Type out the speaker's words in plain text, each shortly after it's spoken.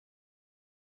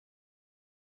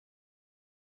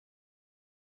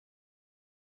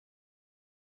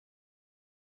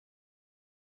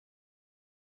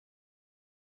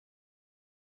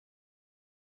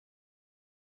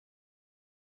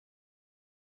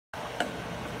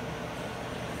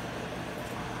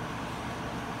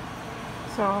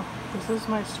So this is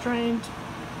my strained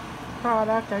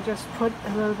product. I just put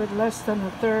a little bit less than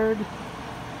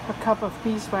a cup of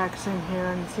beeswax in here,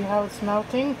 and see how it's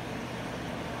melting?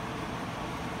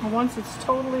 And once it's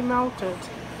totally melted,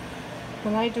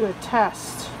 then I do a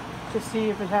test to see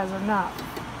if it has enough.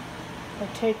 I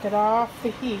take it off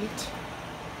the heat.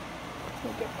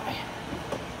 Look at my,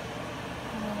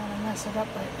 I don't want to mess it up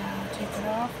right now. Take it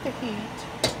off the heat.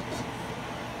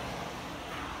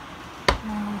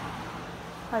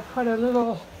 I put a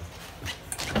little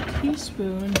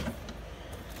teaspoon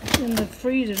in the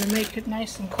freezer to make it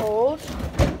nice and cold.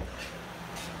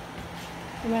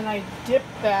 And then I dip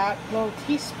that little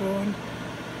teaspoon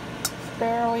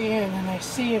barely in, and I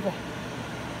see if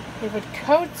it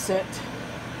coats it,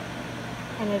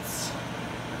 and it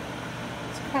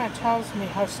kind of tells me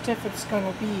how stiff it's going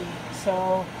to be.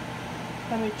 So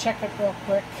let me check it real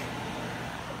quick.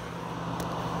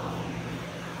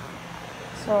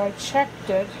 So I checked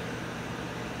it,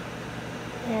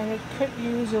 and it could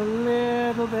use a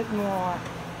little bit more.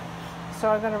 So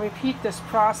I'm going to repeat this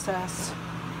process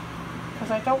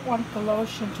because I don't want the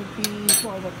lotion to be,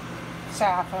 or the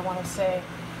salve I want to say,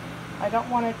 I don't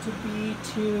want it to be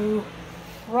too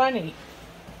runny.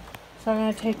 So I'm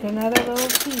going to take another little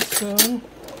teaspoon,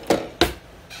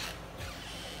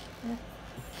 and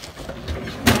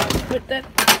put that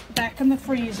back in the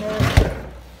freezer,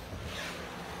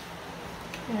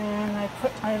 and I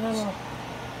put my little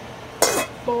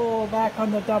bowl back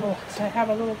on the double. So I have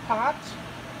a little pot,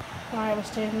 and I have a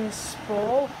stainless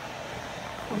bowl,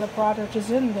 and the product is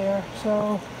in there.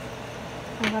 So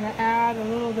I'm going to add a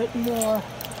little bit more.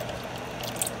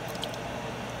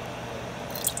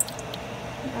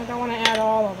 I don't want to add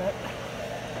all of it.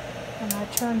 And I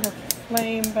turn the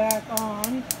flame back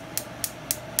on.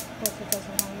 Of course it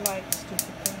doesn't want to light,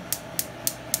 stupid thing.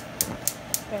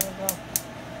 There we go.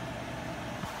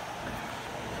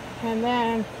 And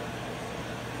then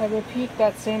I repeat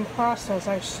that same process.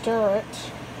 I stir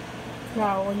it.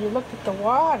 Now when you look at the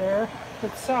water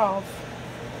itself,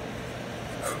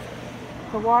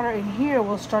 the water in here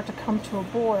will start to come to a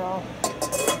boil.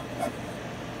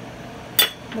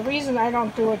 The reason I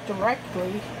don't do it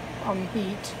directly on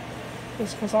heat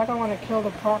is because I don't want to kill the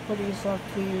properties of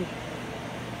the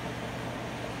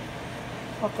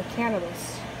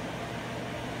cannabis.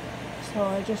 So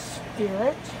I just stir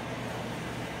it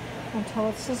until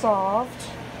it's dissolved.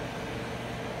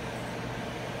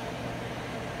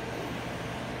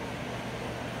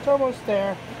 It's almost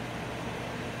there.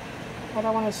 I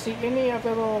don't want to see any of the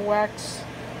little wax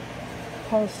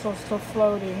particles still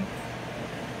floating.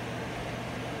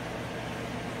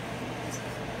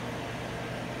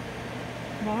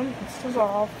 Then it's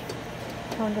dissolved.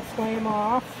 Turn the flame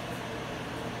off.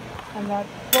 And that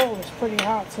bowl is pretty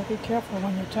hot, so be careful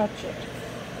when you touch it.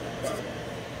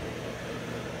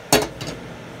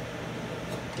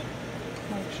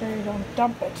 Make sure you don't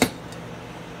dump it.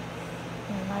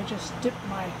 And I just dip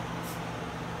my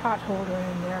pot holder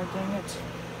in there, dang it.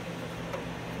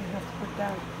 You have to put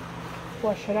that,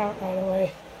 flush it out right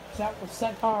away, because that was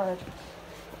set hard.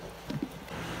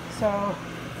 So,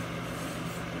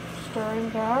 stirring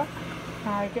that,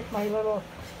 I get my little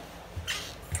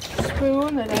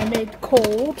spoon that I made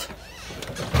cold.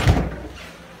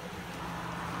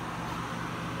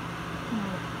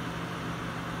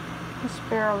 Just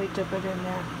barely dip it in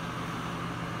there.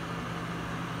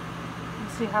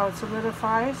 See how it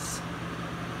solidifies?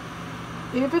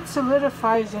 If it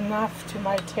solidifies enough to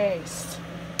my taste,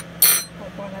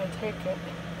 like when I take it,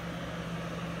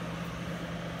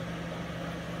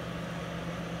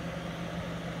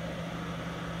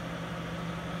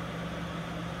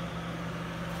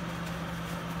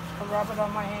 I rub it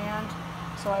on my hand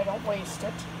so I don't waste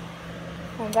it.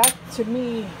 And that, to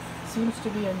me, seems to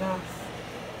be enough.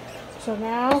 So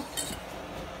now,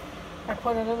 I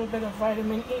put a little bit of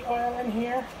vitamin E oil in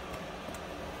here.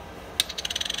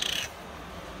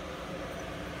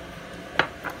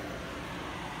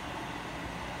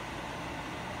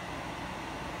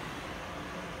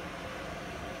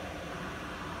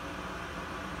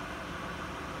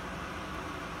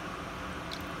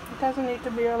 It doesn't need to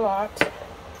be a lot.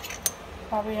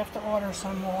 Probably have to order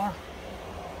some more.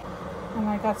 And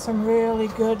I got some really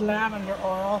good lavender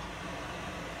oil.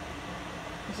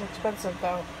 It's expensive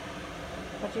though.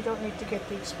 But you don't need to get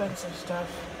the expensive stuff.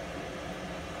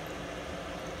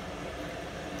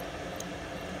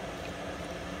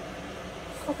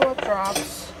 A couple of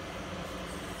drops.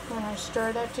 And I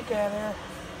stir that together.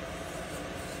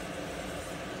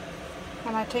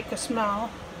 And I take a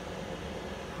smell.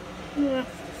 Yeah,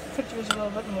 could use a little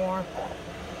bit more.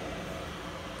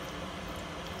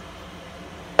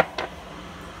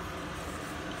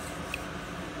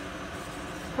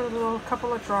 put a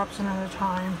couple of drops in at a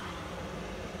time.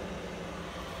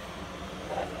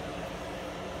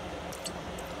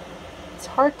 It's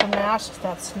hard to mask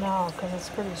that smell because it's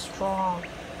pretty strong.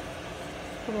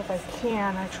 But if I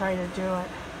can, I try to do it.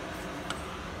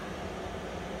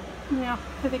 Yeah,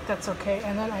 I think that's okay.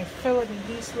 And then I fill it in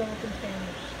these little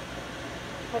containers.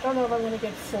 I don't know if I'm going to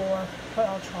get 4, but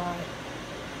I'll try.